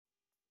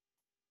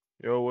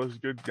Yo, what's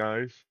good,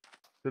 guys?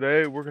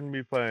 Today we're gonna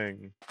be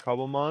playing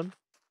Cobbelmon,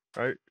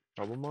 right?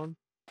 Cobbelmon,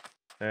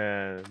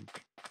 and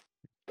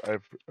I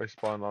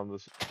spawned on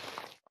this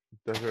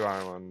desert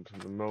island in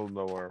the middle of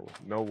nowhere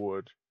with no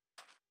wood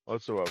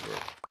whatsoever.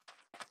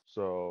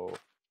 So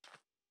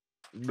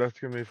that's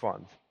gonna be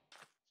fun.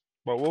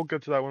 But we'll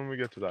get to that when we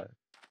get to that.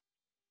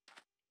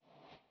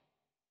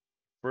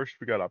 First,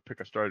 we gotta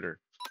pick a starter,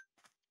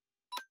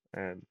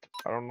 and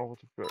I don't know what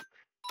to pick.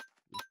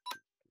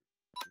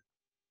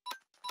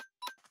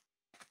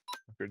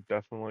 I could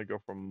definitely go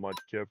for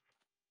Mudkip,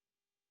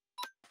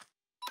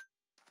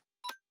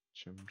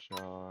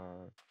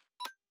 Chimchar,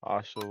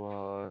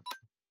 Ocelot.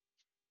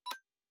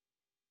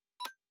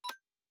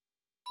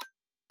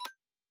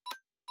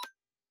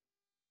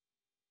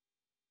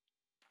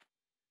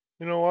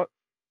 You know what?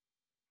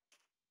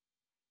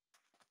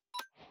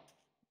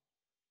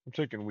 I'm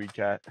taking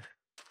Weecat.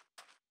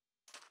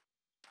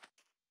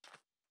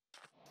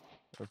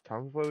 It's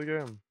time to play the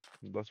game.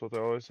 That's what they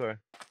always say.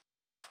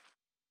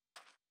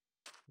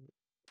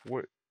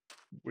 Wait,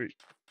 wait,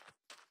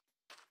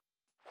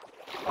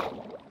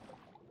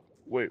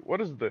 wait,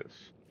 what is this?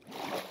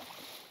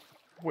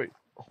 Wait,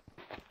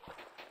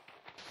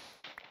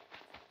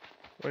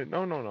 wait,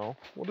 no.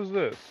 What is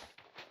this?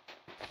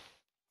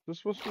 This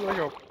supposed to be like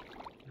a...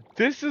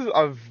 This is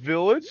a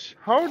village?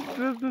 How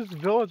did this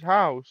village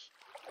house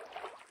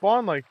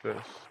spawn like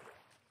this?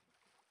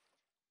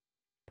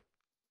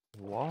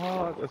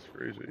 What? That's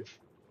crazy.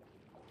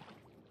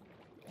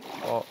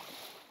 Oh,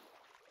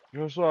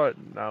 guess what?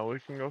 Now we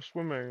can go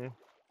swimming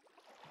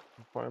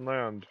and find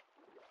land.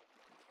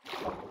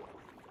 I'm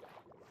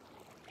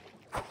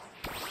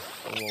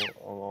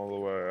all the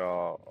way,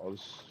 I'll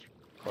just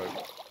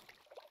fight.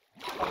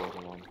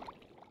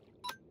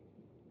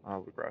 I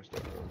have the grass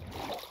there.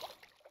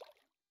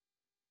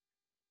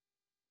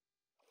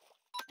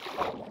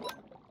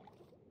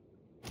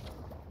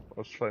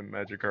 Let's try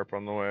Magikarp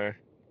on the way.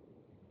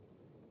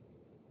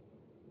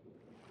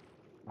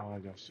 Oh,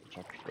 yes,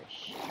 chapter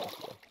fish.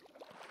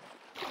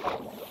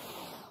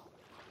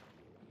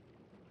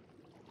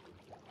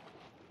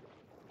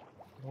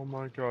 Oh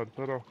my god, is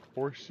that a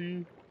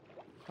horsey?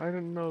 I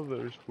didn't know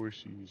there's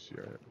horsies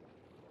yet.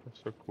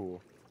 That's so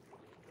cool.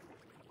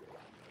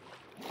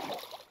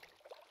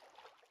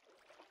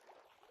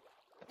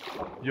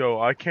 Yo,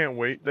 I can't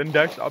wait. The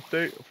next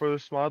update for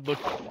this mod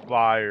looks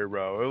fire,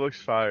 bro. It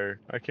looks fire.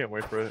 I can't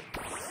wait for it.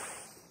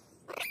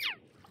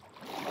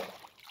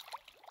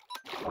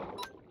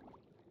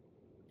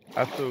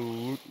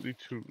 Absolutely,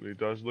 totally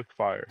does look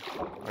fire.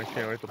 I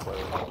can't wait to play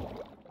it.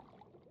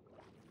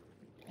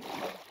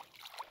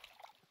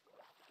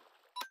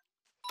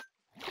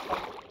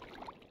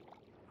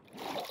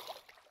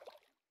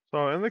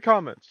 So, in the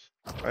comments,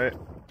 I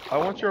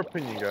want your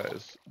opinion,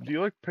 guys. Do you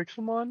like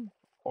Pixelmon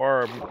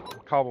or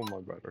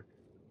Cobblemon better?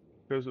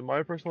 Because in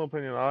my personal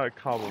opinion, I like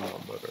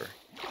Cobblemon better.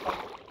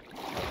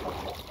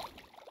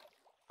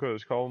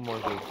 Because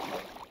Cobblemon's just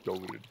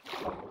goated.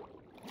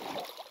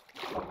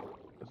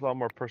 There's a lot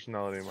more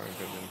personality in my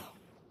opinion.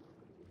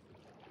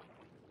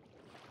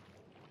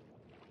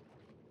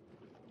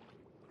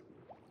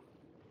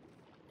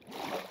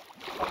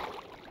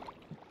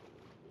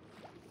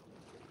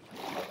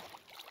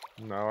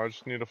 Now I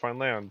just need to find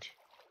land.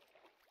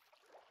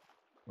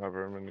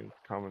 However many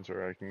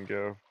commentary I can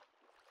give.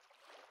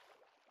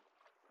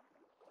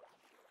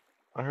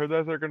 I heard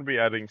that they're going to be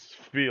adding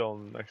Spheal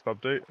in the next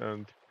update,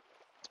 and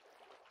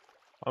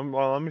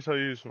well, let me tell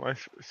you,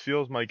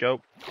 Spheal's my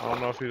goat. I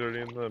don't know if he's already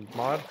in the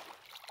mod.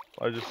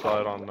 I just saw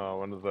it on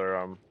one of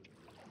their in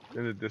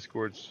the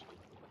Discords.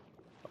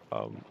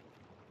 What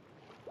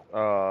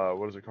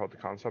is it called? The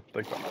concept,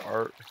 like the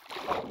art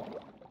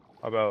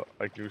about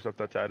like new stuff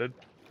that's added.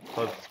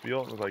 So it's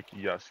Spheal, and I was like,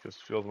 yes, because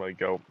Spheal's my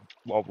goat.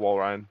 Love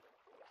Walrein.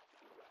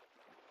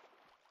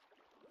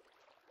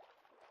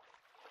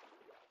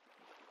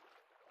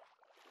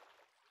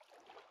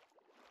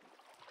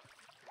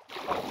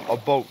 A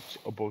boat.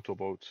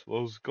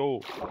 Let's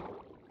go.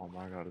 Oh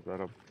my god,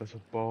 that's a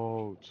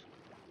boat.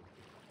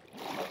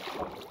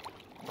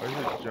 Why is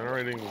it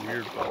generating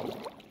weird though?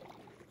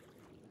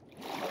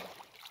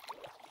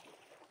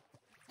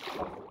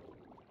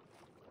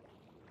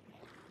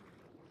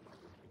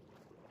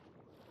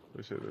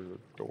 They say there's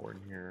a door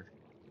in here.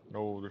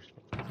 No, there's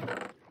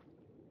nothing.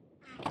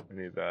 I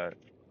need that.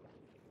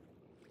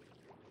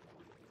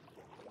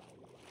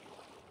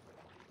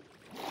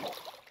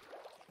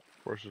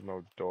 Of course there's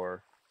no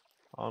door.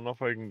 I don't know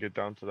if I can get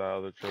down to that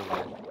other treasure.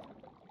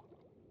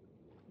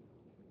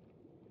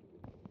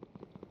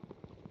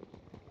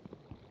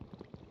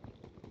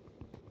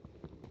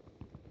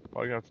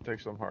 Probably gonna have to take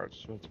some hearts,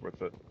 so it's worth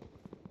it.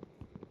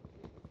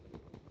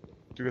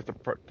 To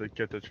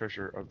get the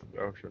treasure of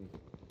the ocean.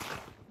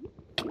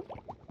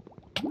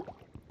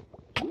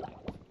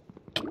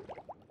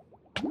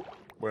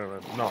 Wait a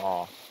minute,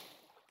 no.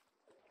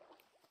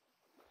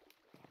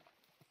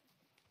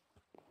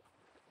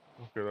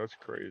 Okay, that's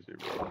crazy,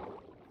 bro.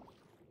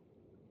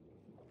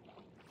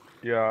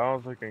 Yeah, I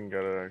don't think I can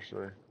get it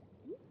actually.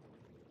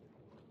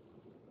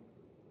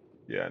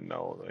 Yeah,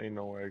 no, there ain't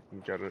no way I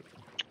can get it.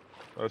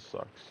 That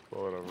sucks, but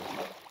whatever.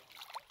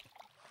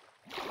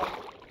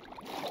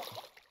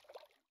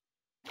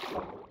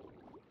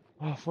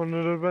 Oh, fun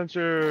and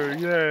adventure!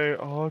 Yay!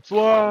 Oh, it's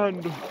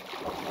land!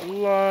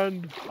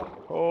 Land!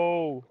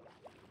 Oh!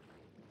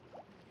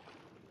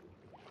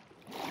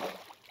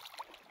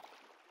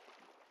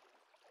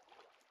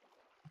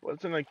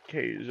 What's in a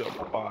cage of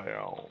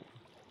biome?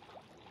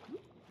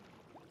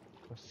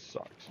 That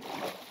sucks.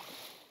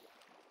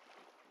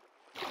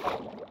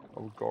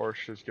 Oh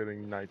gosh, it's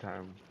getting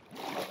nighttime.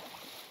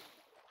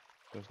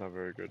 That's not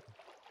very good.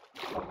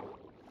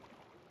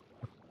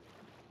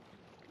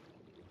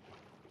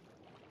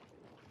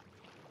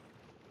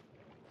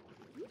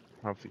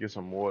 I have to get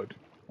some wood.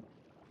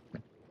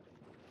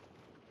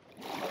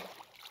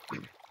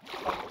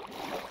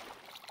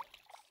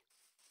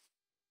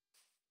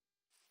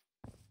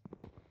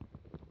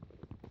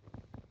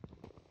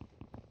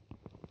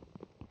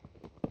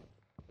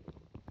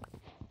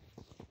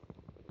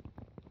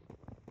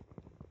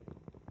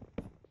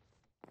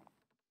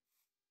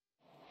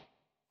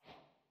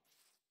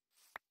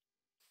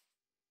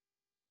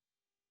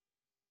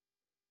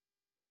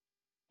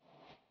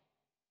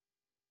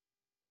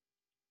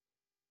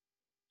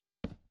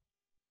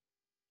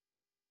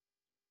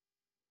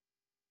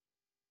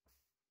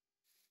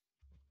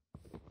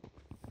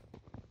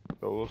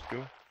 Solo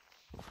skill?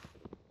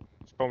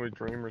 Just call me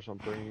Dream or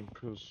something,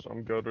 because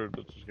I'm gutted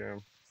at this game.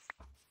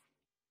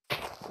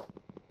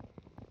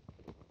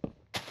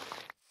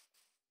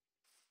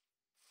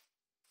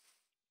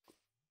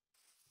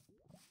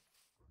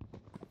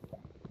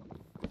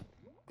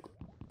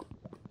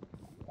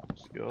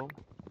 Skill?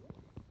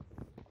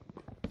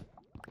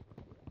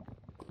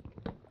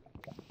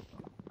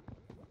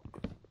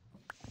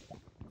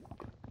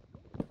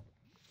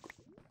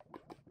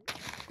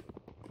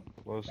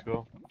 Low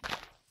skill?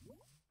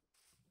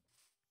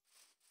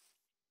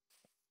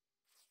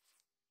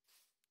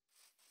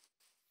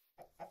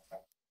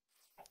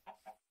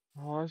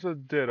 Oh, it's a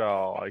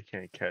ditto. I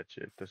can't catch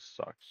it. This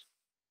sucks.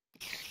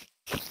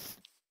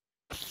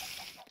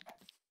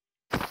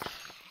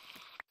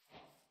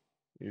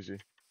 Easy.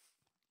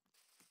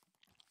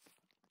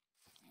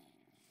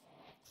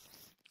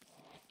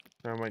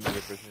 I might need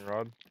a fishing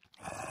rod.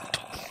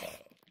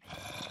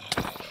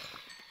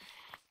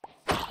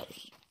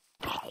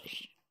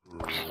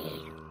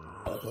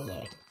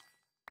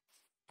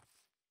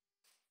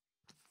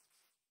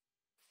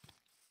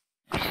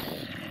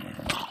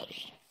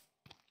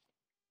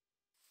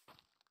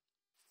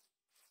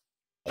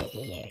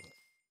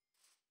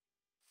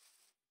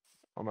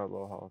 I'm at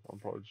low health. I'm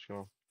probably just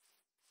gonna.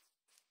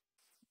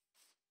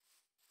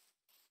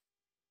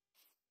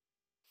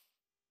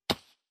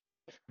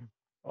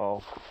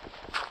 Oh,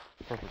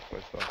 perfect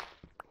place though.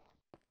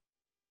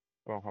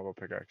 I don't have a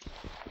pickaxe.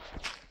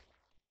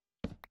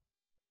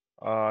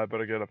 I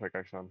better get a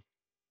pickaxe then.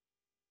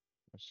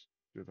 Let's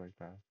do it like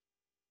that.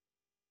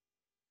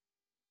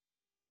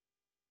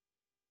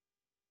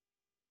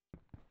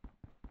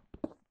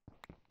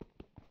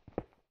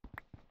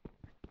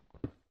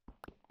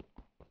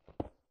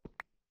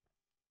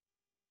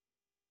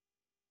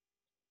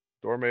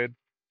 Door made.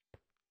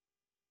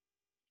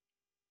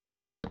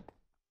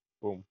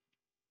 Boom.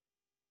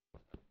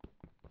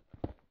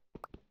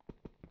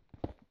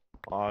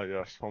 Ah,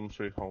 yes. Home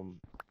sweet home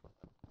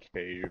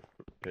cave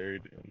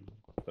buried in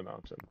the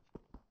mountain.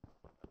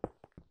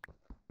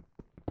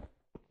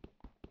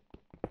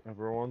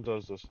 Everyone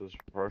does this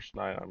first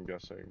night, I'm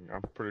guessing.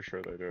 I'm pretty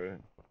sure they do it.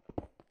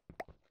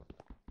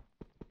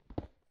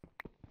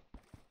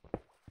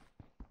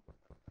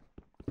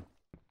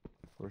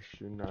 First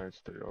few nights,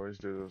 they always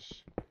do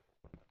this.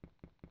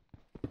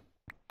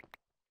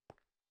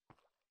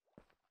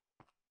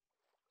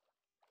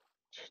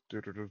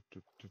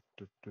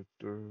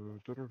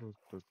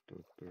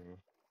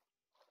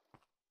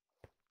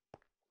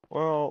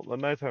 Well, the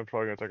nighttime's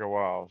probably gonna take a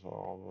while, so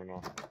I'm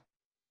gonna.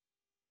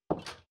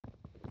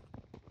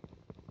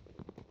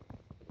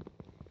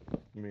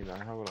 I mean, I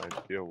have an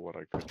idea of what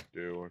I could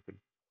do. I could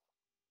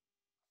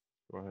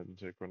go ahead and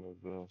take one of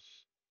this.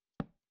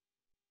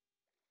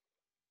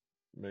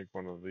 Make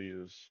one of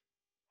these.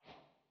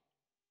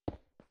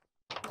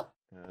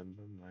 And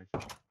then I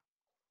can.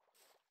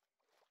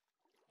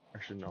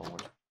 Actually, no,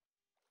 wait.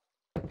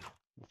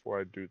 Before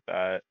I do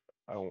that,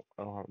 I'm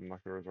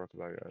not gonna resort to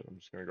that yet. I'm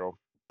just gonna go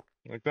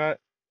like that.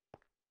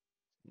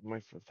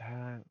 Wait for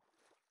that.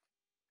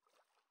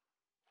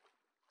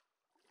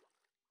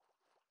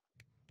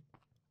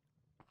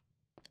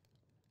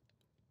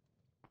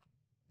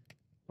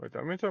 Wait,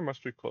 that means I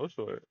must be close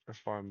to it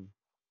if I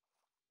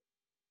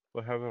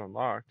have it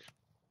unlocked.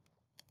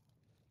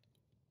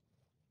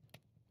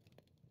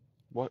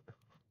 What?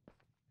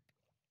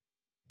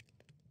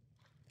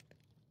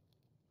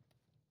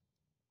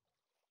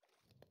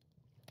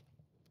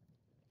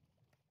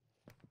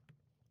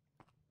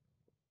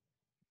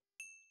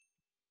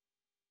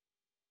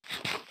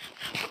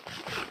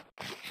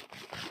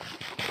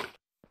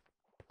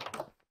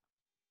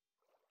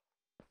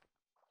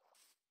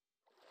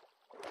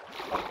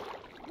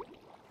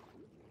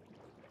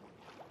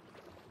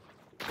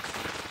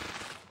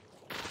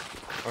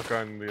 Okay,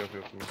 I need to get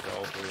some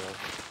shells for that.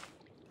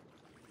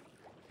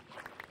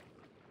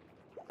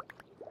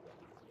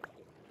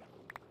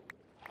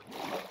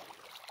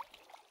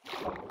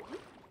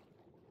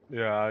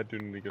 Yeah, I do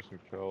need to get some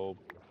kelp.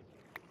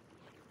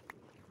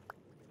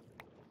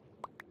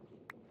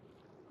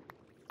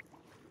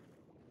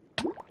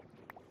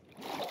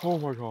 Oh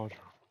my god.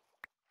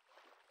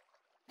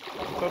 I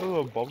thought it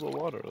was above the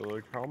water.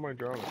 Like, how am I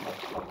drowning?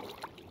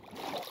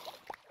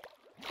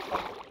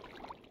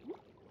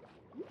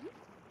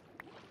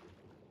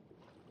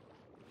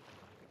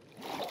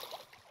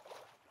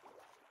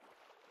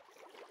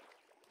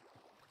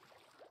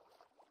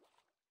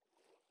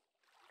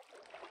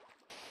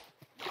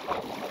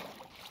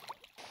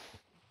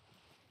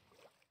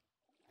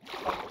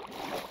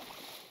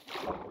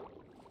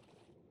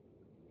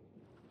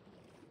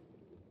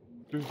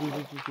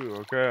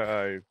 Okay,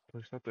 I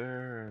placed that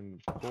there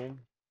and boom.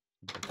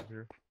 Back up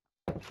here.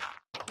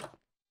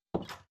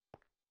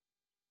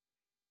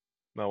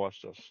 Now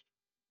watch this.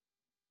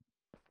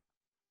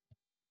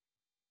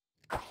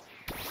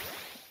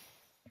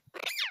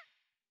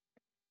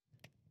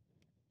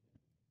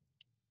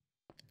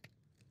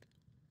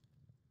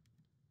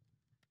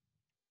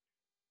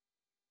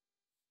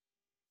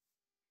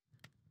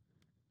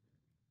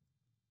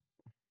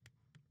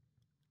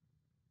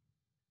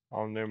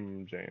 I'll name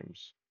him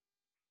James.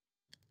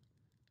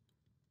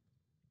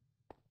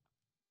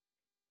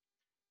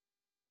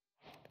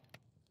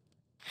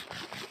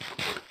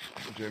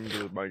 James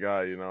is my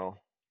guy, you know.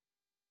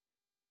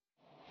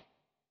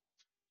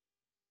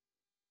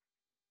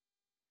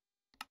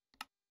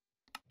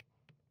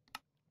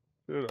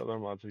 Dude, other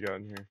mods we got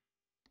in here.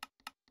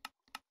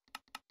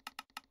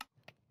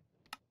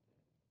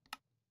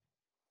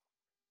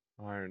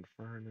 Iron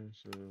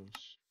furnaces.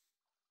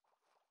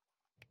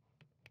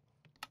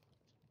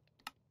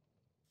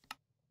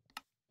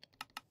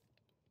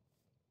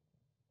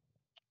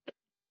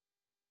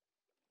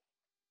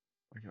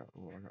 I got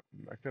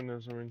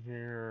mechanism in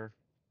here.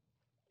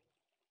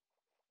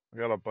 I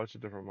got a bunch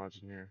of different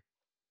mods in here.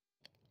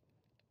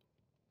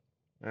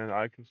 And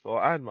I can still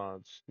add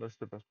mods. That's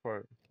the best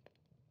part.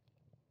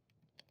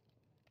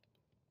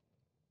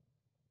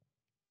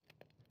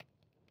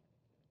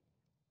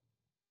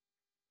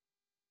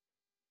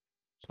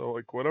 So,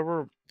 like,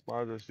 whatever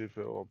mods I see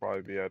fit will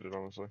probably be added,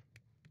 honestly.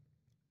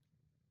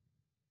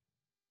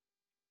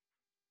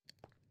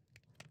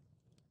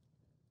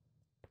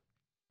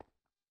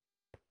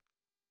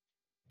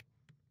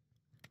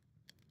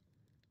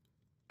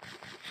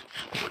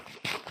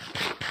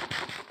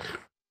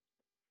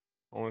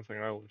 Only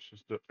thing I wish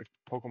is that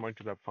Pokemon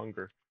could have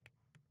hunger.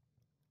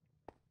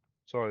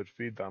 So I'd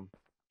feed them.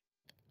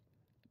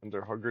 And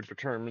their hunger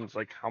determines,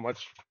 like, how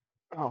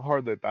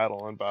hard they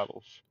battle in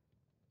battles.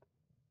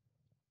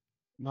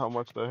 And how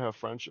much they have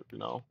friendship, you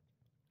know?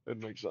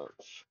 It makes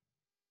sense.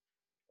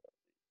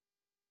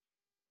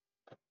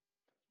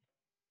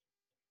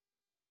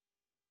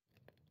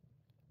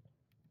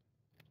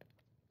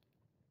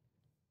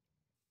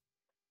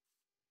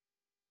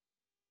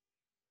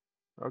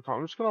 Okay,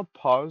 I'm just gonna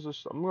pause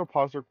this. I'm gonna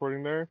pause the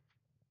recording there.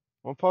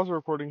 I'll pause the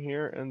recording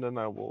here, and then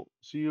I will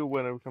see you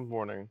when it becomes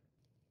morning.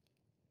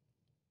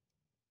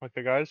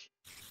 Okay, guys?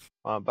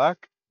 I'm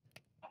back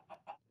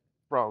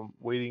from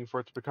waiting for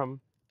it to become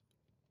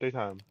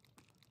daytime.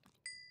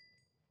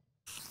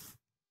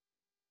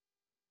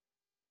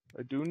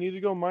 I do need to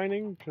go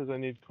mining because I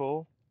need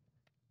coal.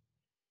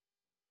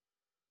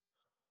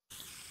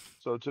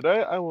 So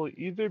today I will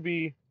either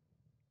be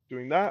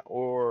doing that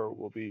or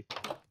will be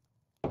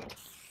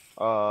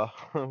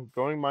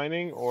going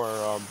mining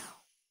or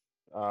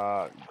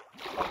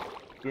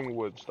doing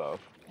wood stuff.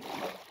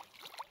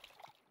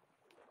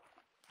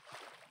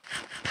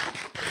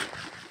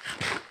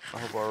 I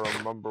hope I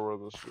remember where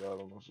this is at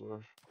on this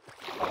list.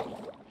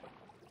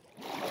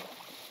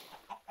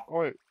 Oh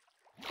wait.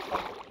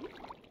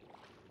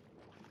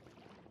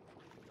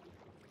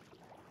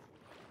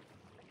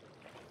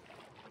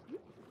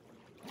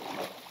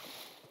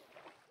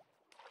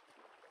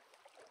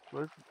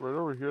 Right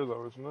over here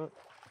though, isn't it?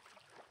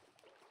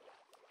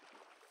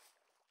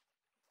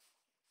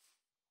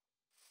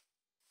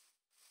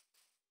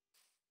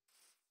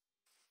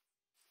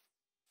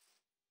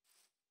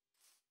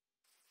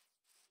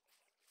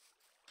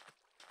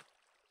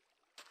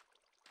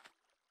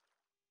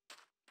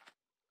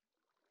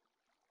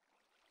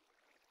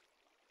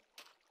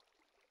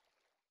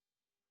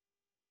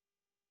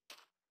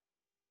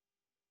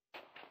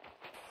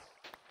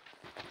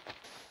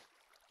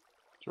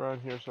 It's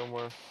around here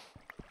somewhere.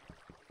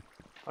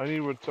 I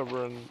need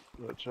whatever in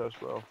the chest,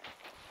 bro.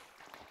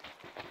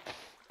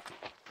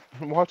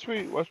 watch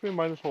me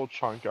mine this whole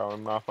chunk out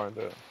and not find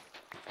it.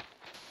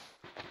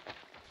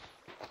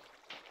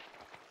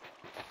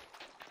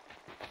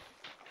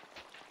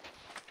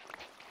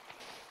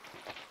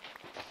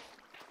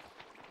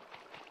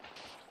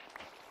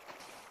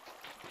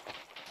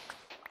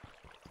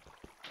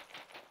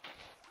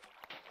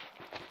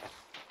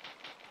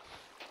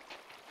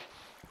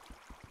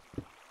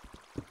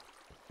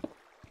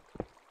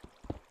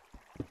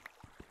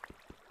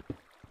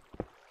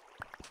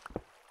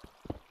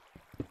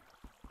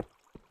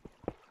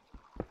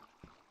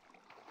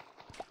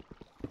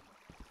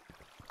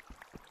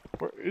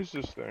 is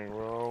this thing,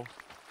 bro?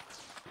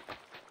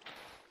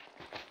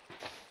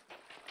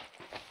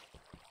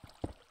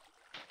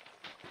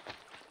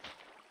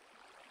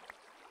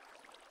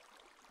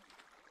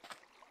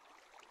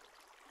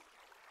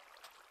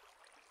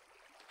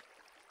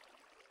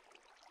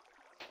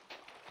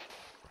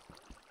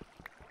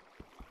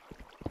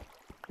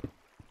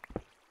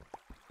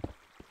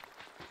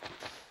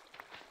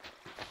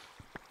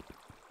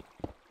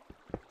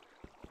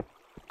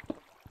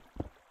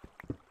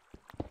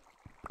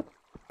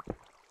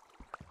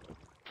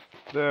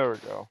 There we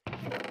go.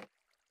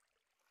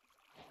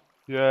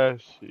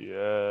 Yes,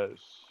 yes,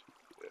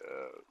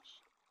 yes.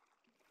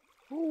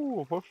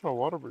 Ooh, functional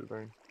water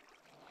breathing.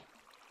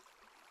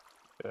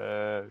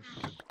 Yes.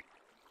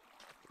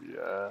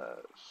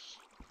 Yes.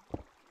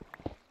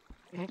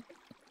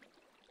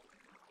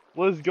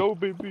 Let's go,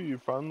 baby.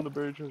 Found the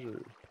buried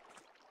treasure.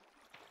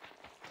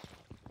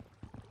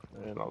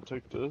 And I'll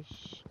take this.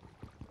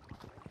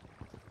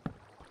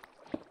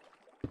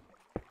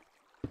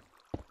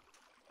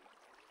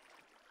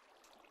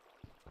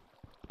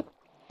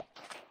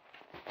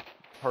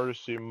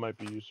 Hardest seam might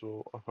be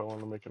useful if I want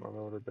to make an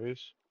underwater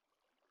base.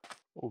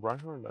 Oh,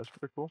 Reinhorn, that's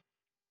pretty cool.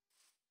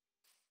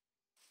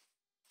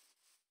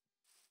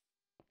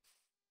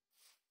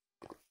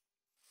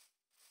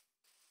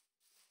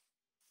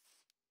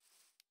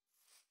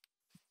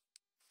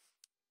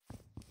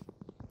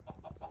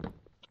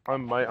 I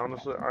might,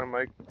 honestly, I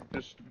might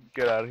just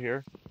get out of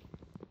here.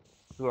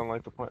 Because I don't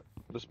like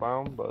this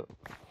biome, but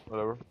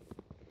whatever.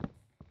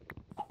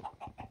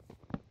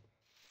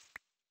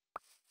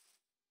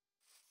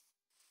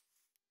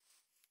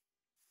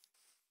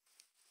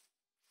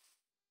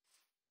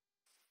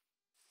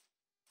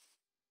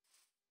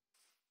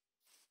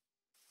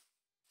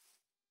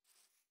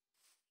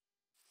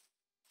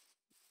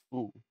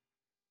 Ooh.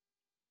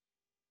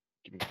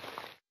 Gimme.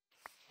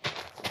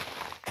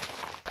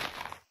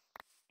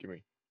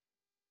 Gimme.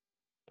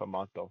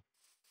 Tomato.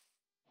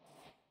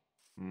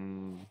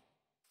 Mmm.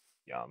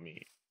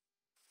 Yummy.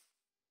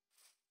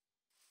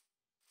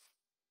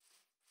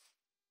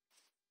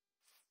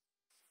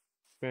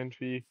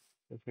 Fanfi.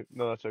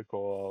 No, that's a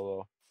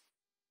cool.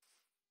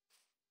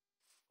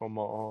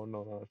 Oh,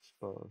 no, that's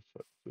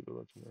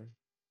that's right.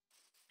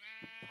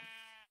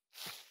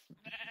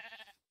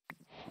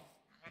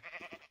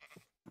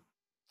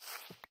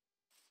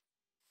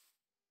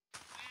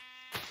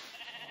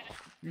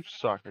 You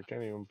suck. I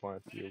can't even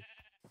plant you.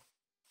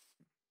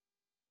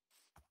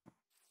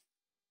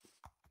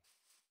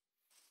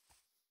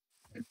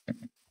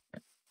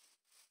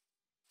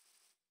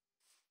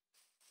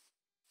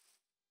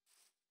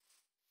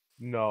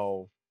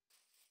 No.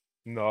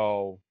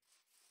 No.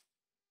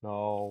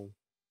 No.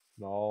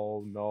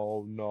 No.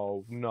 No.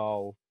 No.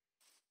 No.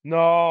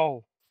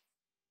 No.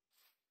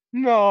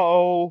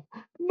 No.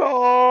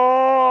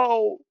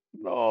 No.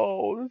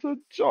 No. It's a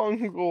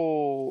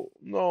jungle.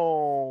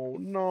 No.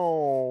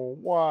 No.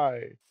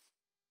 Why?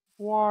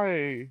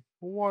 Why?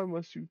 Why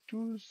must you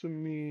do this to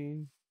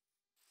me?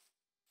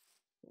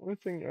 The only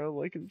thing I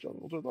like in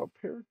jungles are the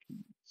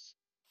parakeets.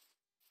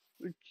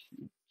 They're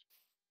cute.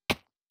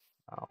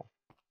 Ow.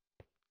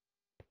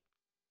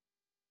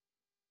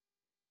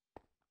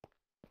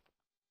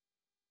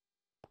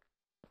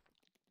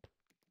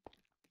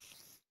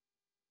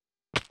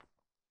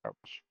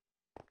 Ouch.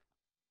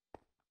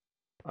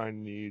 I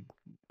need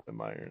the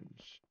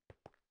irons.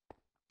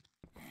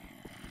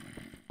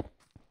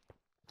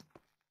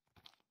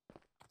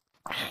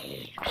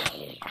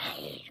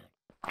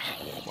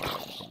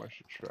 I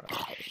should try.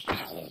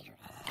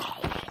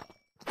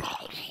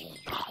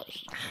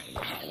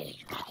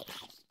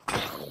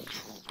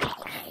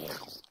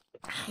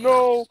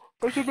 No!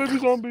 That's a baby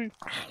zombie!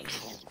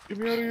 Get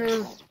me out of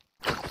here!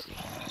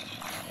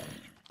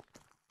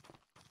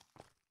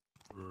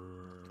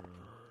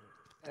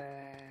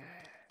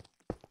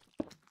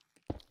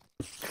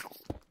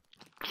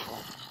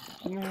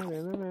 Na, na,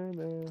 na,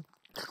 na.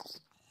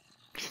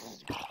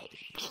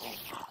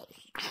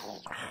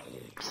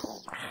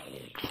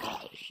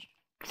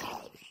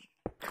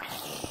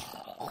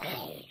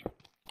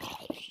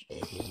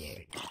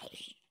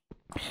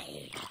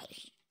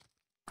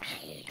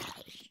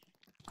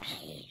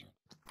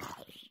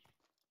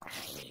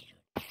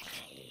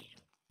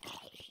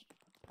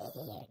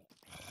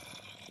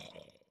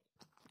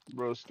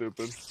 Bro,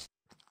 stupid.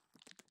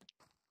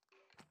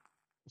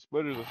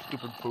 Spider's a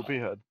stupid poopy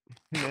head.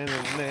 Na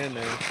na na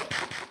na.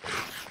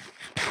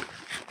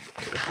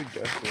 That's a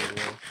gas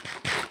station.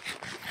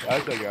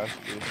 That's a gas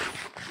station.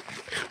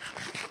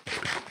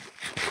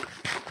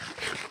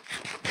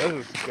 That's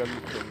a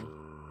skeleton.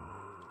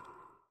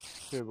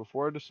 Okay,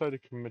 before I decide to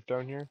commit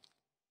down here,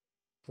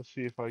 let's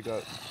see if I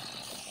got.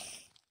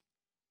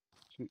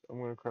 See, I'm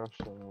gonna craft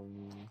some of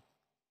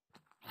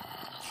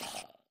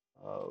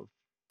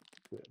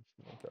this.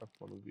 I'm gonna craft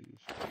one of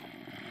these.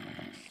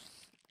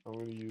 I'm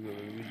gonna use one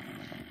of these.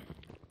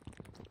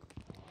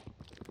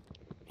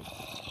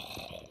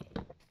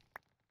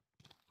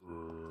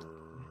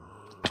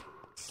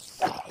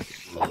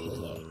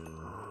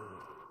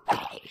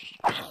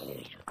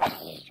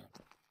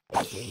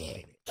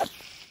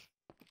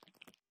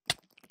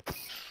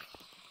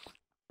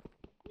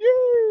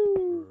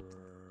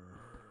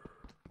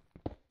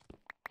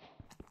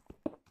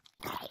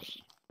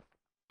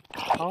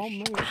 How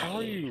many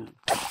are you?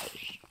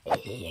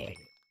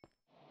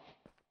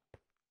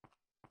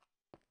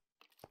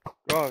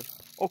 God.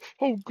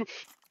 Oh, God.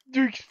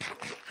 Dude.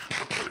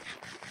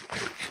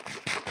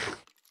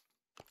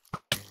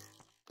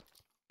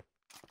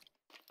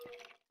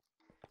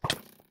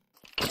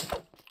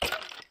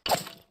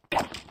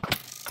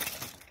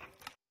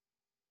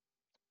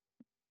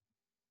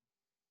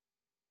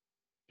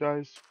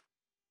 Guys,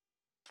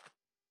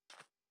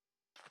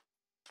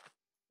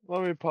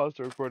 let me pause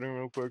the recording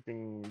real quick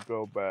and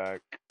go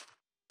back.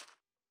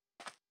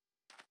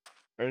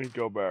 And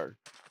go back.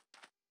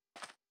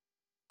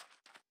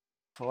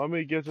 Let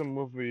me get some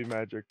movie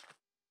magic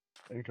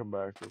and come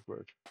back real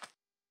quick.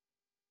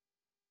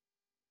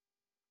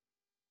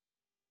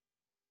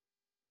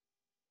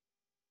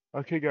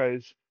 Okay,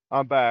 guys,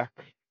 I'm back.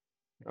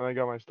 And I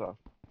got my stuff.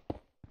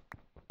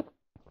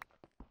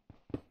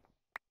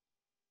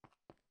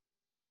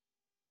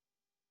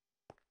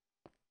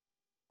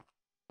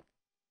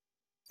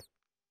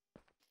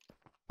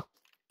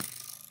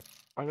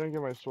 I didn't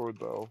get my sword,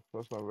 though.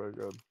 That's not very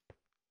good.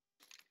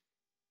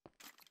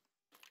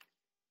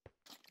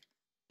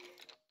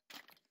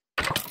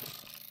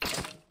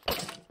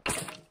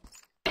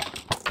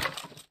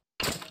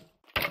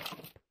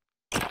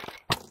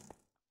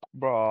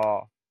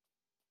 Bruh.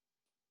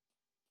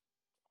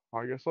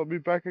 I guess I'll be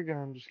back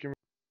again. Just give me.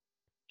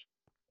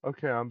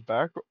 Okay, I'm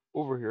back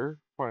over here,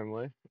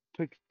 finally. It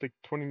takes like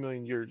 20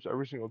 million years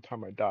every single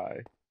time I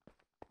die.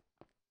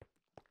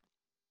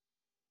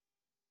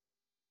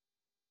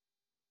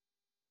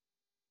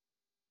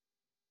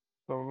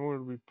 So I'm going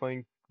to be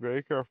playing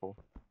very careful.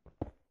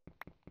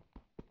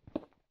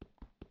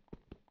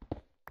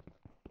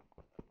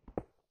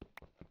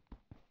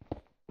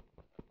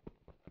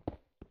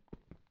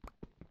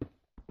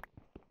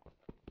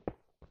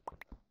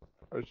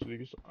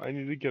 I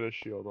need to get a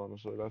shield,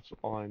 honestly. That's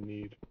all I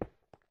need.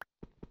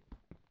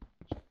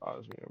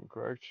 Osmium,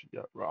 correct?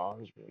 Yeah, raw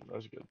osmium.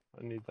 That's good.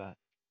 I need that.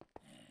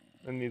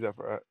 I need that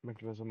for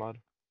mechanism mod.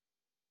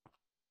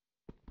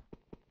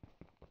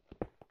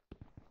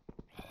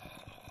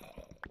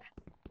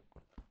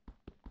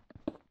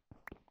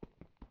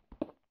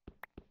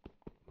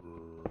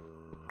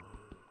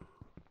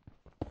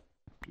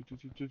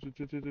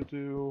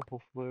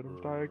 Hopefully I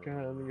don't die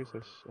again because I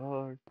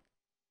suck.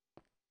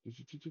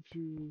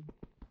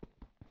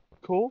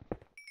 Cool?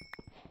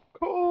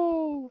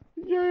 Cool!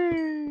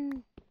 Yay!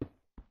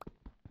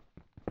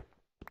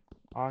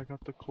 I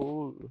got the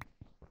coal.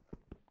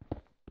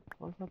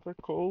 I got the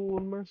coal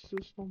in my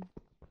system.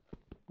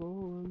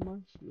 Coal in my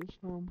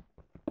system.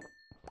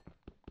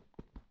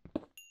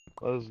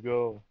 Let's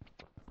go.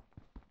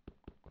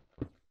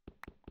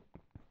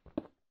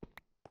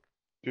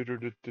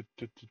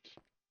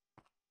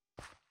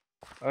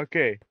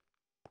 Okay.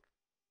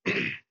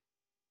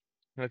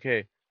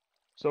 Okay.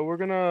 So we're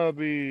gonna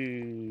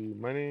be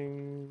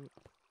mining.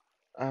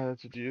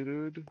 That's a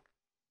geodude.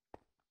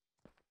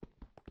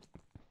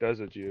 That's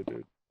a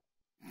geodude.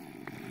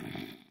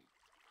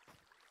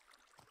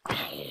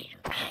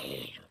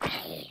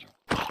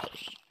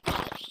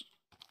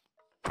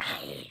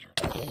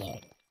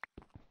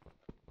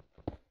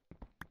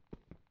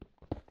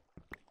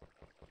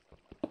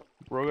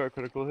 Bro got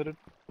critical hitted.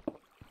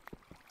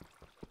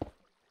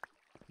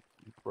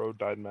 Bro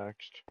died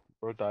maxed.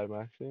 Bro died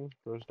maxing.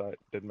 Bro's died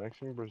dead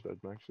maxing. Bro's dead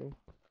maxing.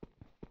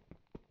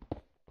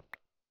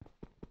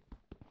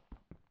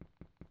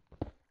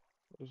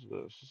 What is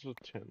this? This is a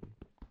tin.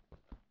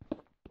 I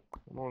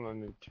don't know what I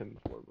need tin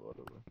for, but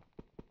whatever.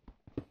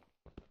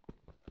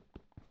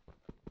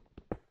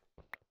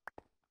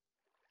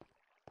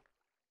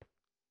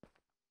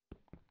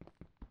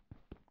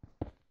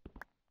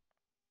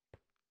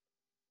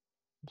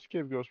 This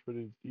cave goes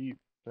pretty deep.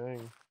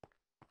 Dang.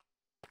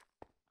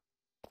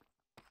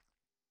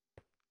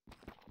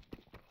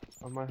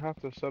 I might have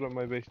to set up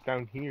my base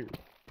down here.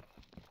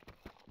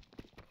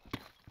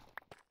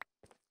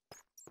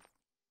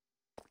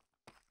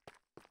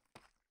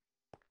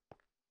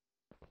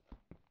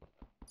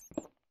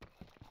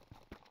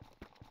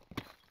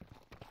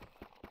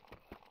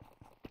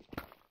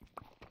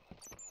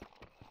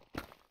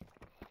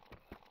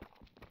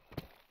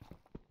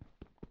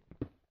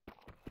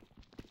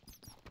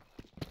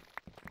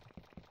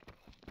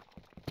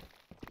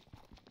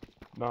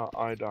 Nah,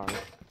 I die.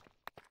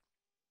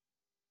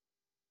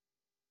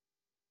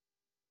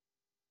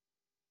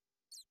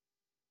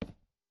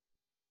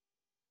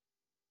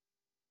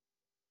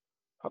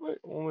 How do I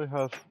only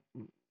have...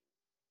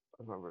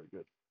 That's not very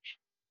good.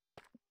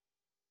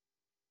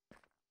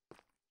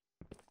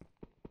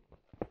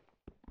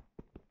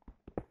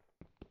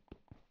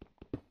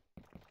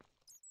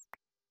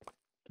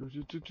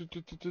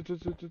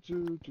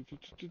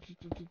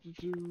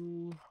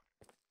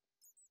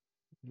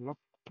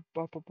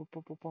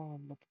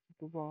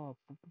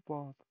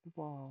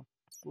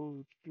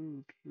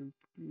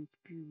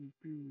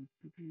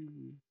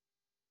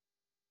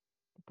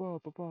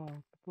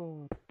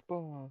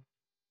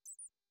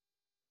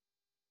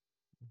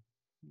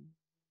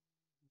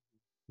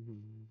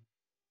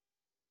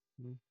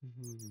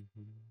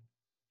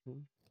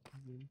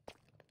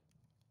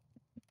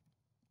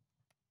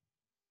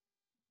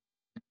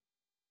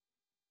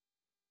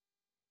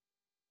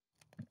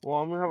 Well,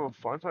 I'm gonna have a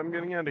fun time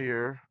getting out of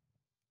here.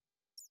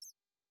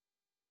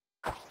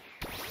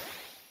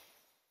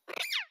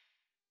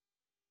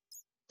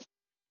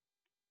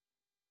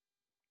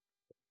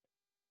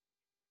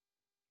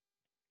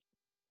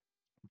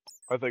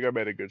 I think I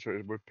made a good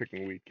choice with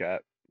picking Wheat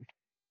Cat.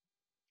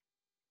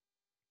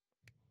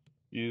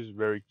 He's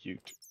very cute.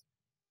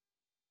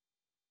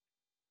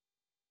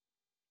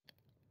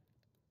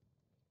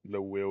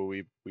 The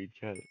Wheat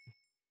Cat.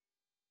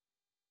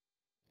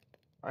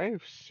 I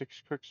have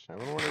 6 cooks. I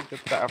don't want to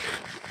get that.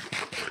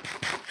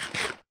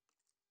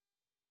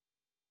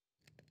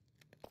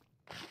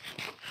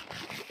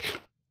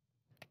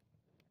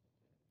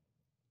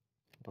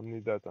 I'll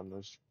need that done.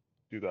 Let's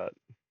do that.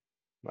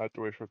 I have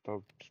to wait for it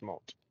to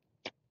smelt.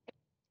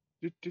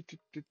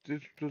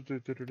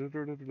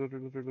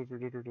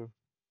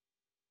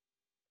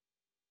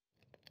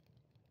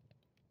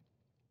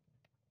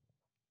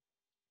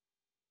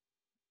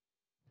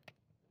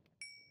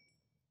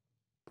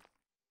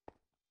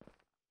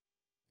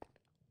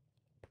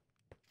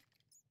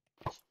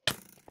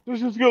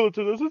 There's a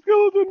skeleton! There's a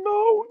skeleton!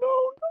 No!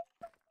 No! No!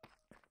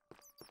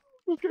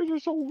 Those guys are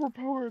so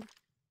overpowered.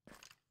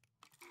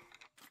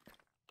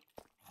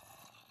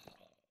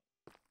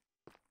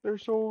 They're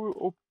so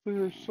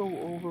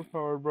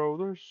overpowered, bro.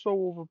 They're so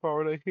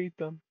overpowered. I hate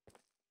them.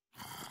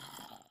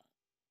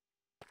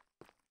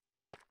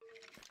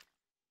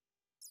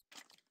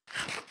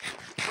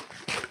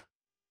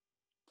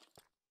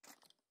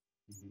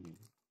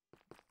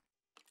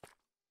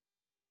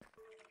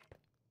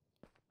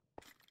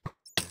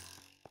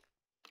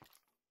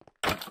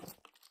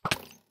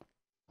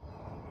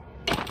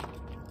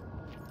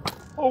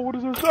 Oh, what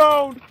is that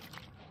sound?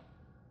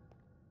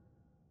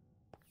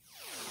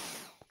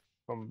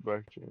 Come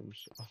back,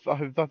 James.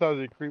 I thought that was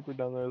a creeper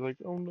down there. I was like,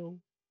 oh no.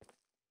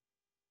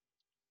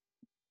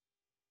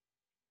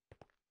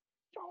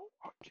 Oh,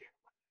 okay.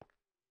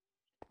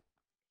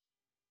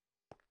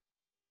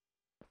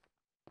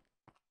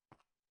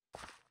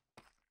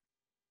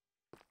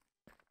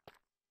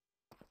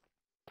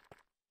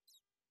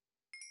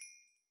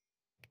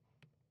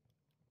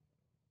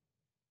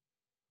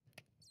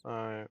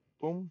 Alright,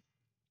 boom.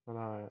 And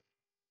I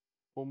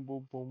boom,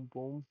 boom, boom,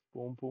 boom,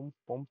 boom, boom,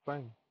 boom,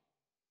 bang.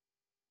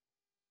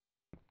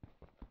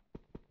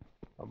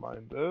 I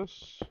mine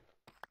this.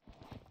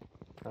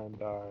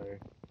 And I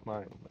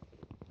mine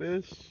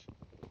this.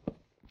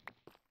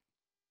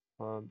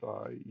 And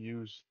I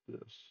use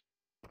this.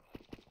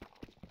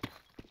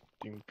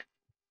 Dink.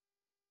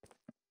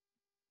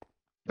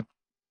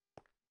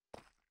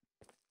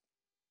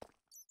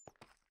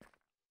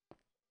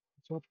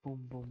 So boom,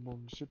 boom,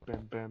 boom, sit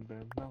bam, bam,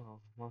 bam. Now,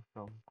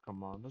 welcome.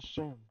 Come on, the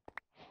sim.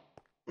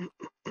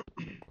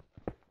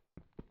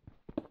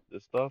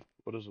 This stuff?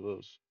 What is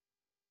this?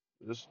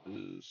 This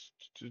is.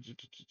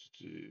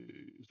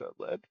 Is that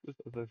lead? I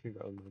think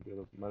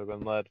that might have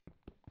been lead.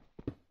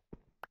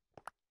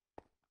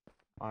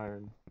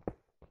 Iron.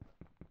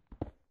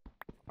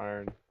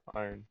 Iron.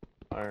 Iron.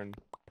 Iron.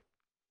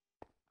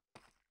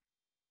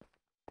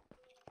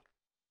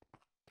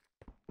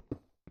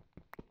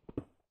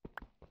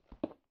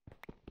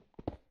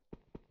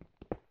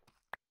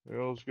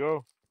 Yeah, let's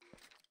go.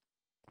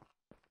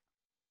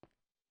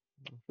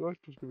 I feel like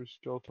there's gonna be a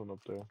skeleton up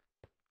there.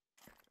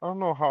 I don't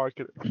know how I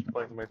could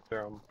explain my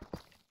theorem.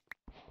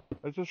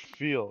 I just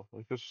feel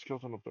like there's a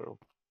skeleton up there.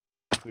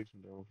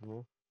 Facing down from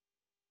here.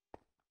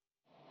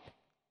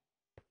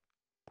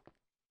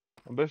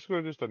 I'm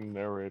basically just a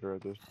narrator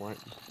at this point.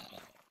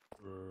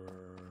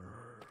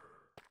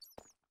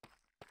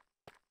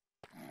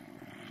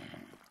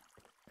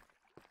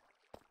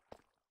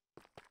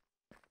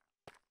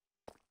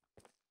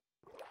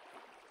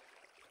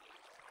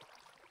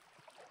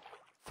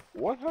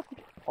 What happened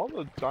to all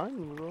the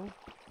diamonds, bro?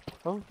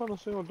 I haven't found a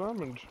single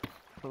diamond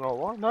in a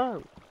long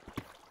time.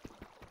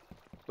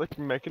 Like,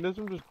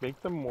 mechanism just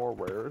make them more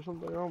rare or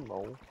something? I don't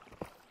know.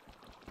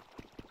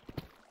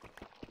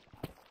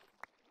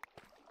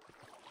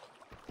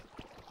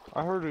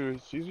 I heard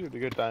it's easier to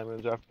get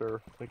diamonds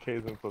after the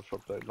caves and cliffs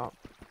update, not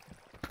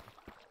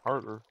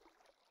harder.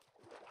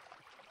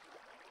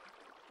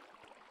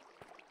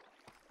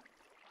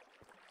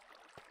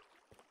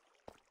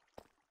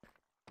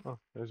 Oh,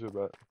 there's your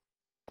bet.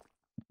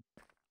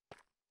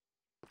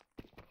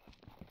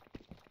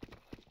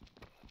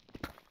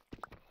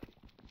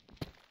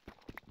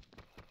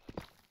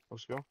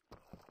 Let's go.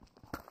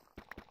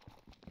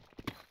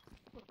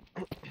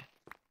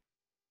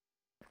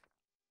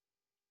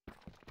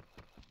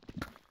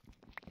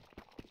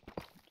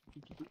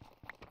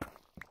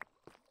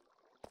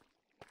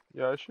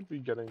 Yeah, I should be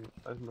getting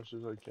as much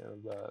as I can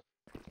of that.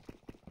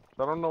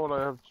 I don't know what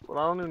I have. I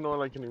don't even know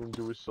what I can even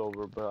do with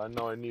silver, but I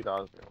know I need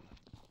osmium.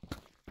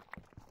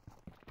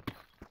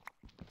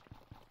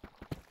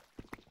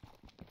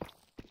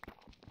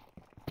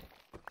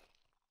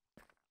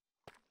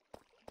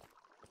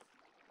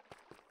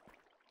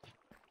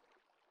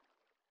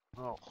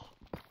 Oh,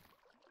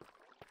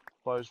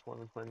 flies one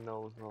with my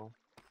nose though.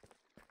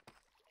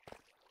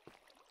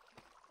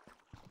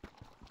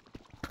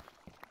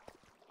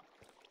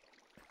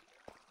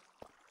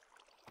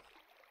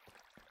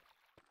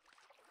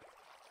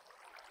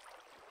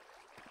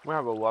 We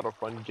have a lot of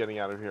fun getting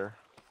out of here.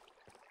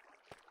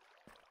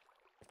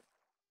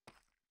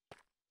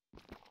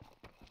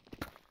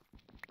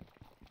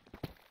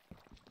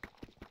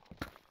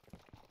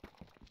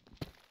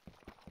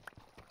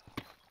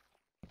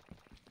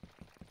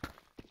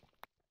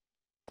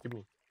 Give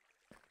me.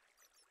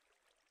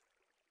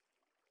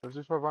 There's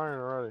just 5 iron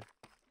already.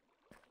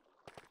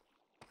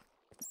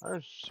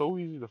 Iron's so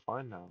easy to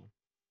find now.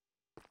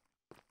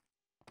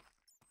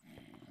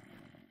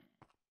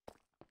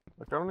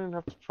 Like, I don't even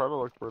have to try to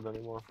look for it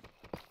anymore.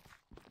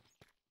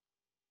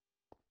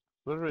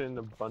 Literally in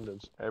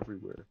abundance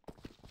everywhere.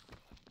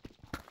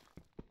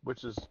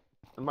 Which is,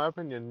 in my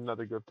opinion, not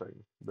a good thing.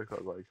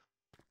 Because, like,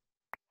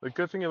 the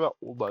good thing about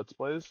old Let's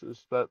Plays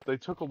is that they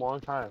took a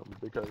long time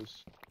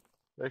because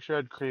they actually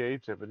had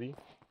creativity.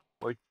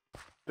 Like,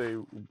 they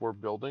were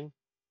building,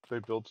 they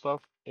build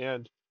stuff,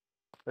 and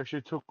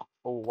actually took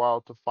a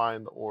while to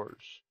find the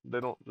ores.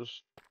 They don't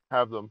just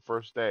have them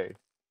first day.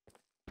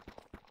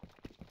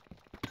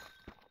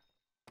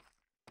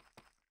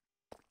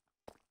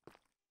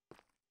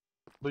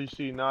 But you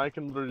see, now I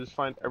can literally just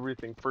find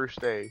everything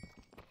first day,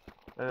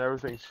 and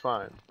everything's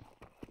fine.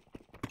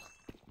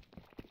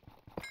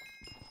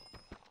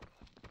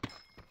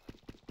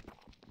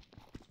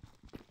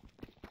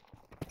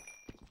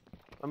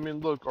 I mean,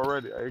 look,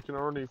 already, I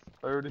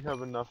already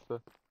have enough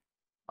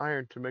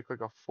iron to make like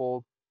a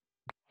full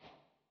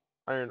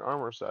iron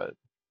armor set.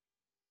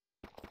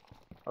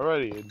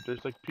 Already, and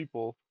there's like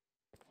people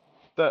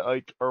that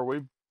like are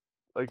way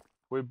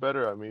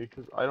better at me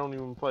because I don't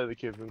even play the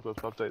Cave and Ghost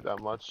update that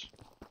much.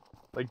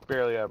 Like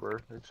barely ever,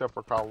 except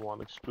for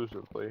Cobbelmon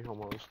exclusively,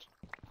 almost.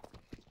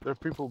 There are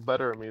people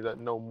better at me that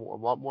know a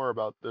lot more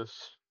about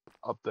this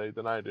update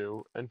than I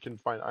do, and can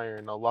find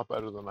iron a lot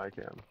better than I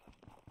can.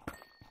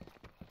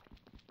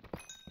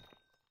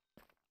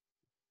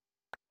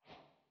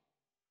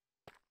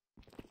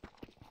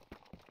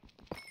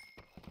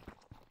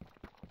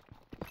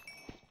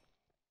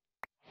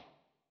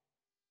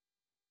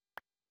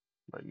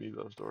 Might need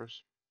those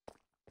doors.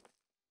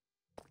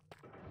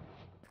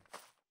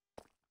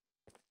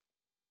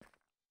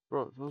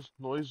 Bro, those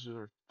noises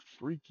are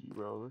freaky,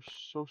 bro. They're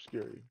so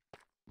scary.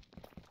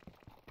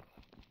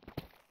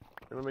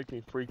 They're gonna make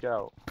me freak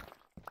out,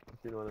 if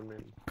you know what I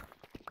mean.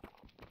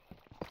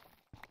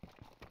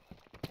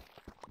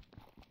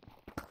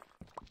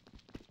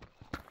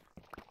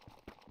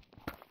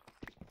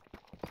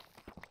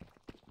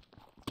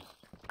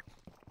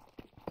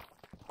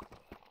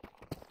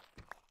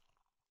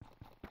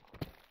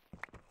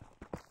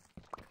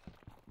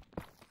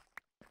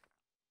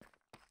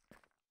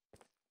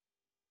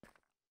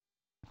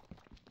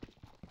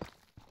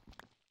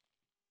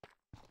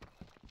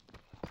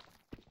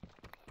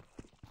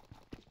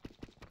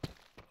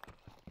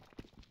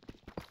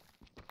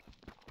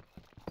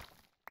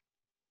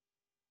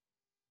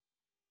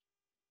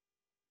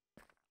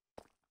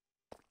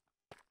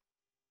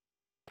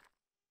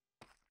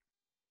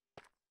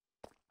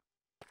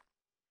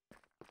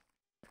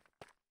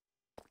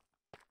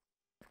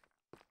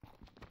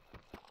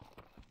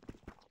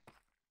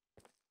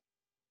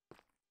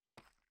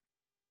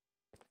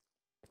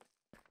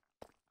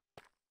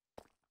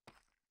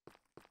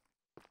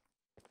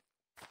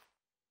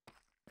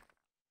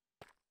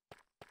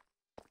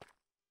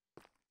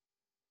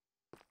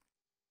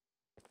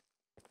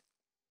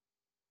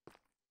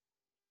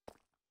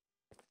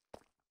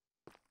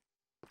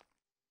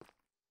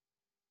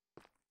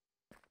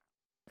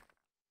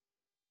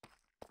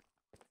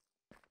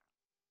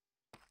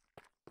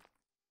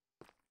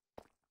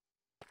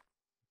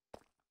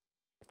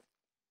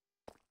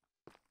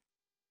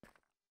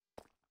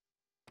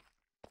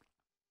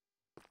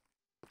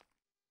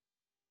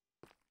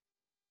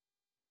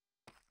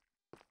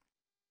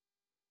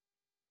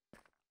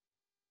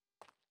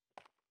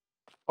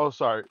 Oh,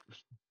 sorry.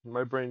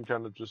 My brain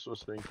kind of just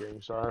was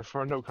thinking. Sorry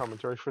for no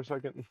commentary for a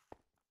second.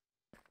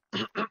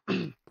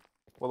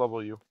 What level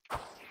are you? I'm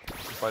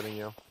fighting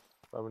you.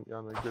 I'm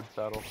on a good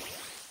battle.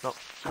 No,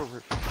 get over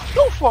here.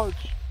 No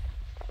fudge!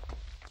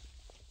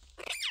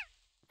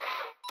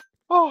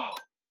 Oh!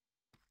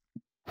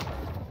 That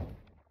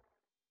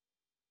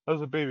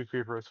was a baby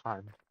creeper, it's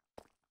fine.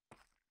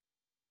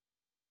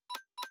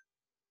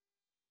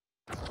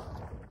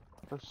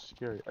 That's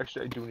scary.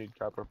 Actually, I do need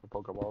copper for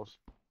Pokeballs.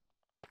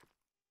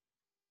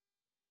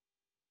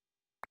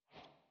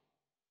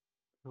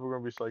 If we're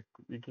gonna be like,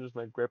 you can just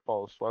make great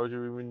balls. Why would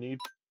you even need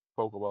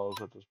Pokeballs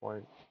at this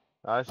point?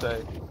 I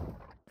say,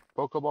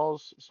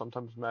 Pokeballs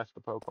sometimes match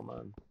the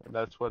Pokemon, and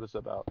that's what it's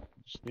about.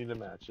 You just need to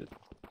match it.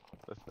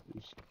 That's the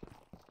least.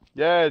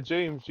 Yeah,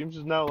 James. James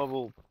is now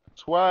level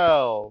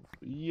 12.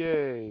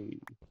 Yay.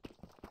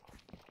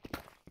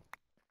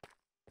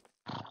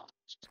 I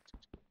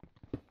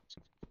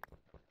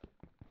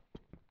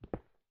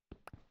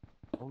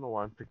don't know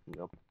why I'm picking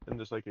up in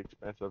this like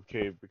expansive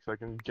cave because I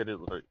can get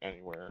it like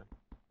anywhere.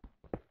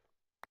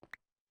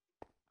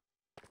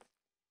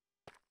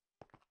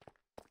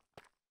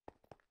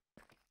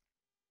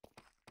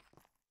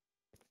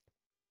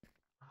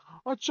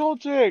 A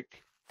Joltik!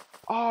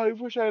 Oh, I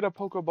wish I had a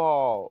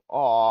Pokeball.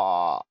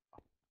 Aw.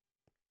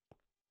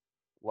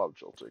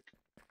 I'll take.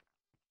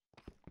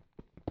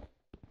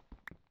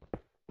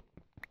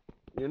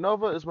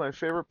 Unova is my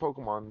favorite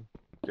Pokemon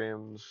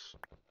games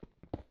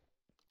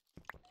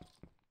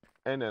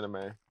and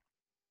anime.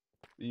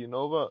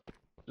 Unova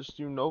is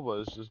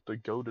just the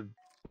goated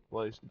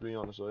place, to be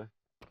honest.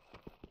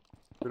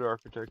 Good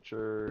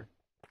architecture,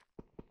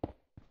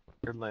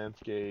 good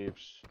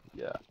landscapes,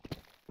 yeah.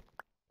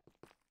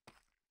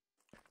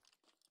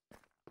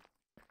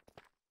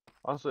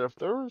 Honestly, if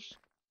there was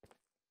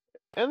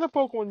in the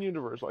Pokemon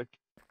universe, like,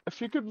 if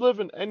you could live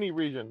in any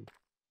region,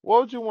 what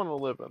would you want to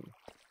live in?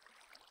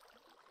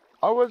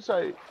 I would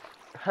say,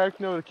 heck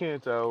no to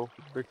Kanto,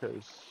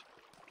 because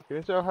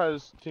Kanto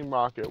has Team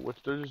Rocket,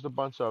 which there's just a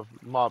bunch of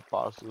mob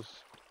bosses,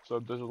 so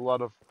there's a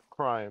lot of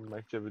crime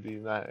activity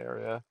in that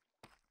area.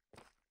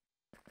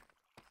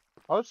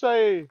 I would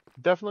say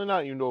definitely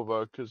not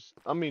Unova, because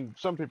I mean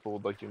some people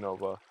would like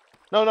Unova.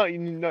 No, not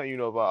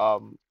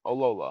Unova.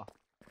 Alola.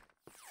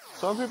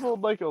 Some people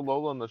would like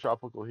Alola in the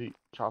tropical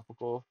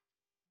tropical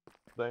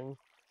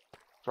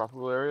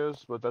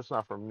areas, but that's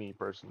not for me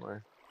personally.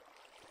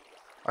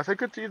 I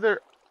think it's either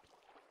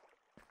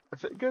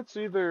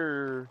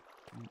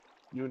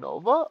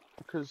Unova,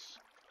 because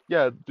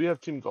yeah, we have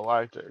Team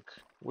Galactic,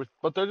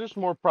 but they're just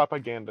more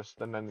propagandist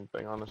than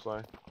anything,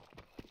 honestly.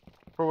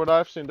 For what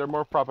I've seen, they're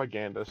more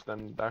propagandist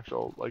than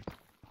actual like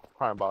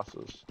crime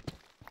bosses.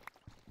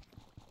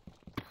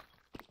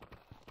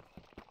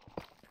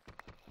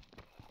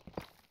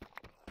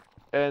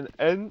 And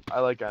I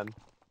like N.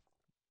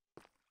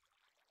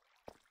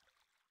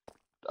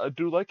 I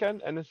do like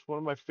N, and it's one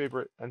of my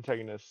favorite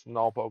antagonists in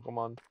all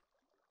Pokemon.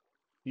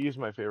 He is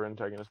my favorite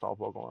antagonist in all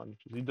Pokemon,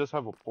 because he does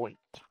have a point.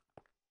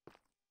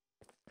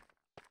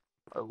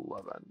 I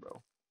love N,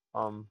 bro.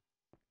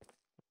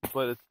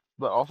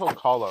 But also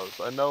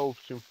Kalos. I know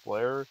Team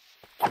Flare.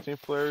 Team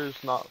Flare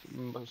is not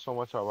so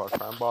much about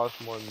crime boss,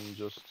 more than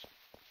just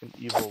an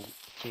evil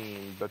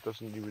team that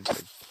doesn't even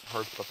like,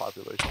 hurt the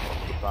population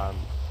most of the time.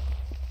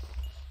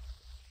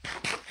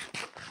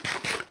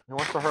 He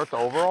wants to hurt the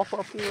overall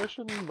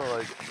population, but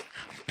like,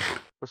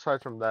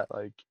 aside from that,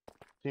 like,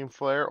 Team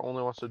Flare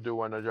only wants to do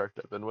one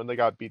objective, and when they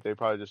got beat, they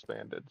probably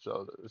disbanded,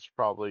 so it's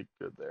probably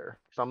good there.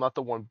 So I'm not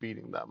the one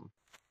beating them.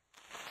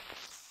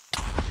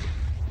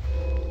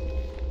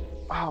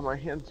 Ah, oh, my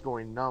hand's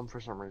going numb for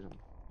some reason.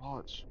 Oh,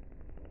 it's...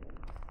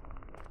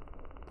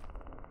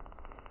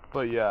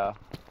 But yeah,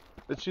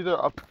 it's either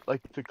up,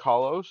 like, to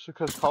Kalos,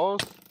 because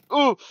Kalos...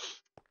 Ooh!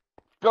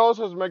 Kalos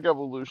has Mega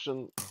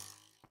Evolution.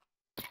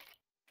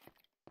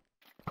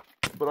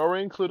 But are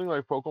we including,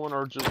 like, Pokemon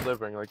or just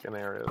living, like, in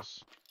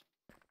areas?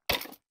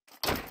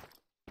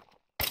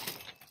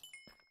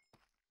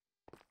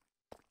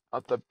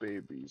 Not the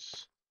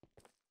babies.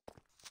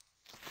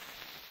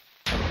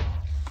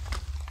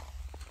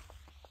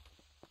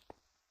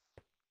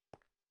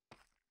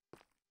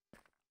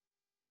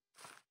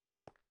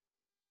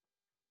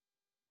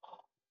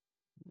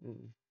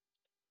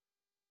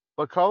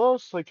 But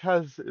Kalos like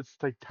has its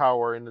like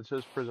tower and it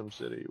says Prism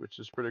City, which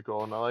is pretty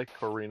cool. And I like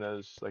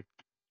Karina's like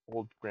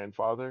old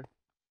grandfather.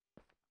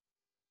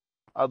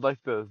 I'd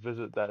like to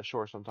visit that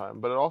shore sometime.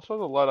 But it also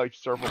has a lot of like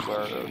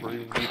surfable areas where you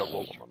meet a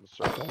Pokemon on the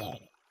surface.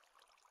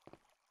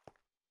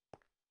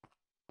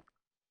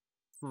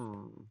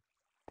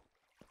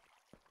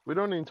 We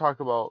don't even talk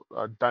about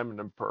Diamond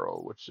and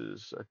Pearl, which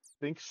is I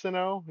think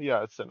Sinnoh.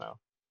 Yeah, it's Sinnoh.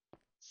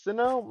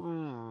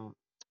 Sinnoh,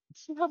 it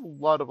doesn't have a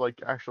lot of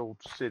like actual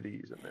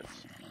cities in it,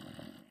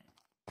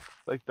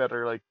 like that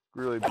are like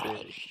really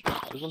big.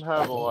 It doesn't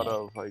have a lot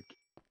of like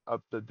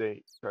up to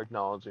date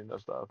technology and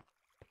stuff.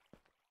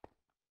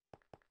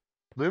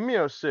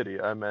 Lumio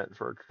City, I meant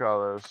for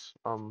Kalos.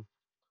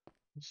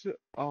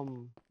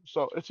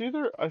 So it's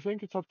either I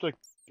think it's up to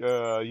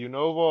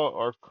Unova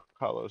or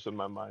Kalos in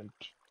my mind,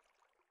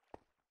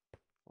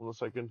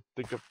 unless I can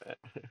think of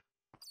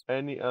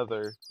any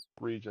other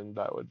region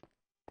that would.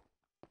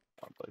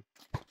 Like,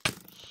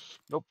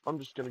 nope, I'm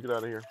just gonna get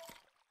out of here.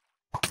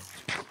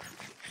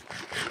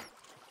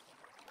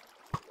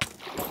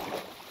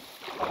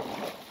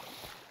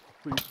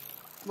 Please,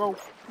 no,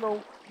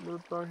 no,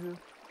 not here.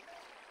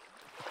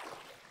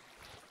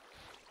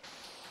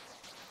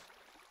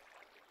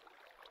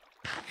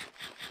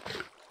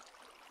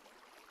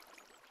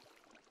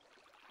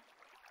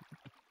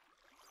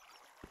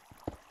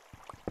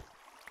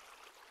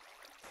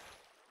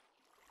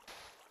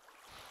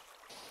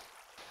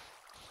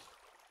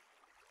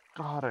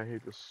 God, I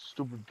hate this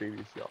stupid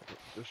baby skeleton.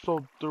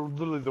 They're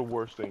literally the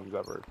worst things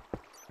ever.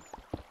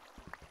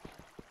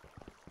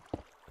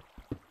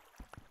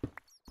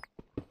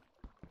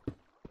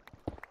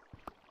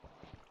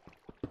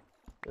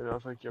 And I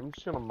was like, I'm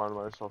just gonna mine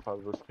myself out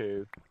of this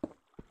cave.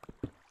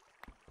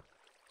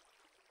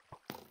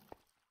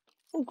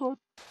 Oh god.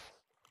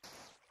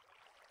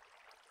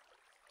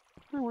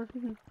 Stay away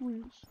from me,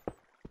 please.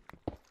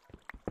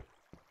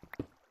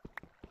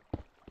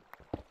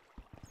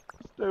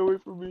 Stay away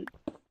from me.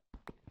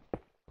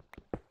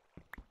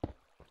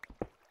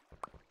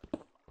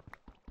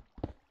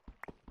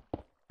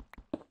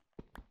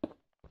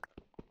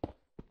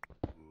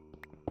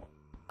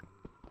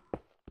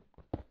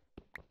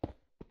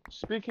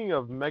 speaking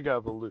of Mega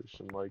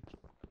Evolution, like,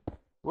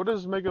 what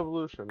is Mega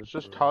Evolution? It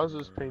just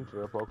causes pain to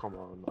their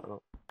Pokemon. I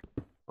don't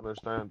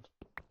understand.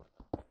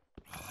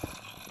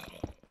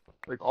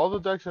 Like, all the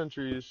dex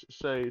entries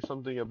say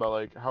something about,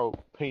 like, how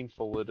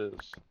painful it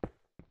is.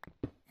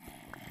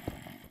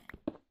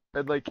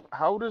 And, like,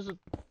 how does it...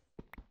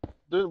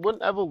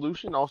 Wouldn't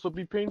evolution also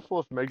be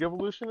painful if Mega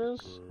Evolution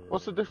is?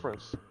 What's the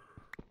difference?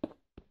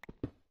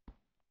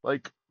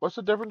 Like, what's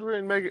the difference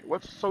between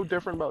what's so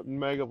different about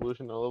Mega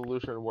Evolution and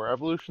Evolution where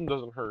Evolution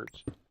doesn't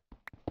hurt,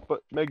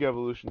 but Mega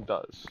Evolution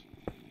does?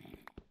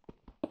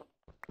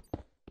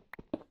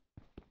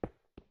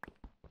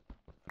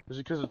 Is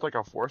it because it's like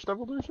a forced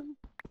evolution?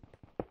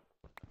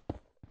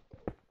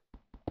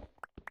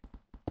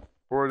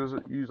 Or does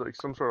it use like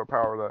some sort of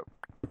power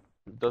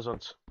that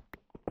doesn't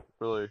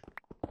really...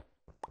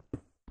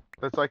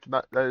 That's like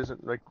not, that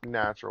isn't like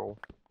natural.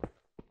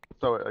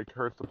 So it like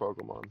hurts the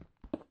Pokemon.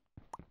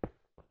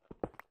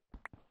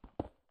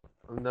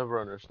 I've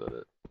never understood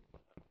it.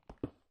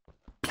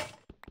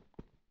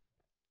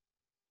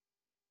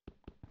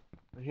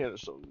 My hand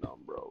is so numb,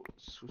 bro.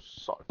 It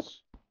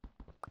sucks.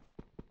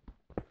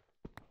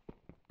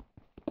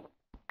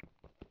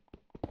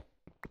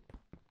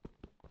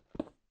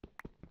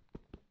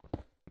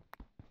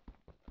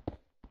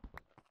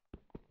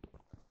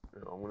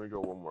 You know, I'm gonna go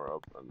one more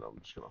up, and I'm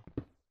just gonna...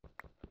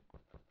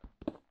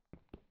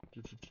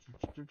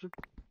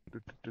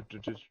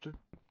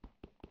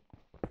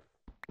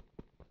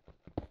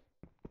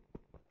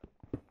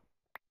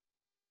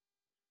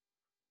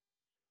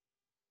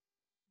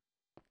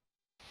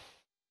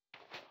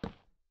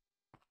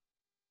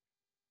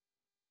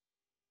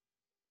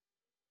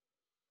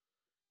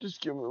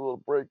 Just give me a little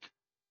break.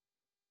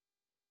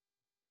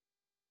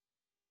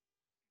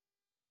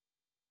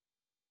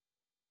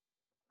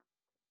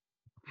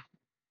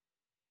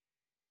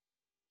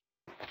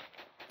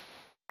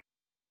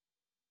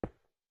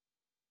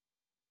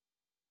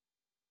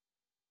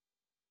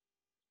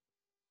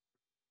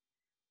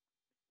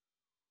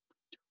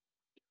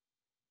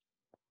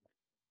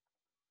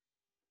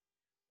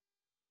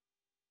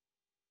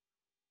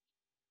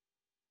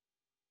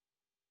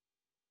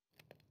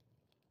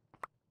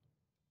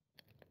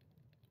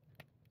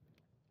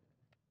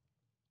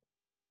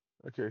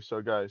 Okay,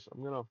 so guys,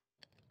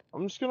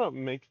 I'm just gonna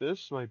make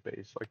this my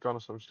base. Like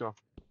honestly, I'm just gonna...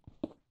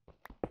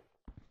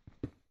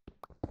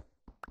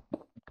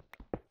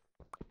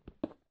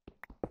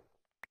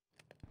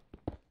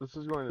 This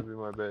is going to be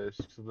my base,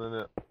 so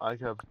then I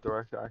have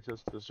direct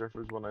access to the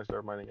surface when I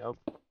start mining up,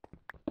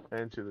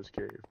 and to this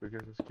cave,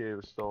 because this cave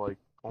is still like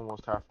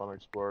almost half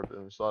unexplored,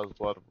 and it still has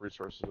a lot of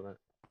resources in it.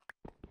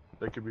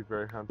 That could be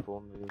very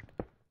helpful in the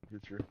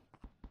future.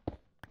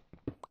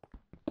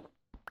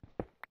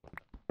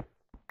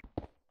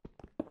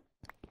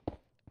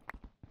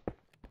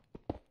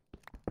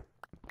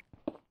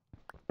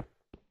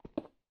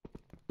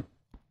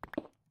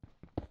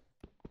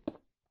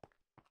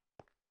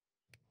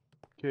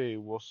 Okay,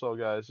 well, so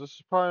guys, this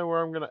is probably where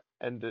I'm gonna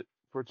end it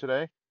for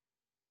today.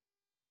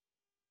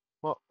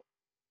 Well,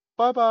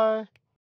 bye bye.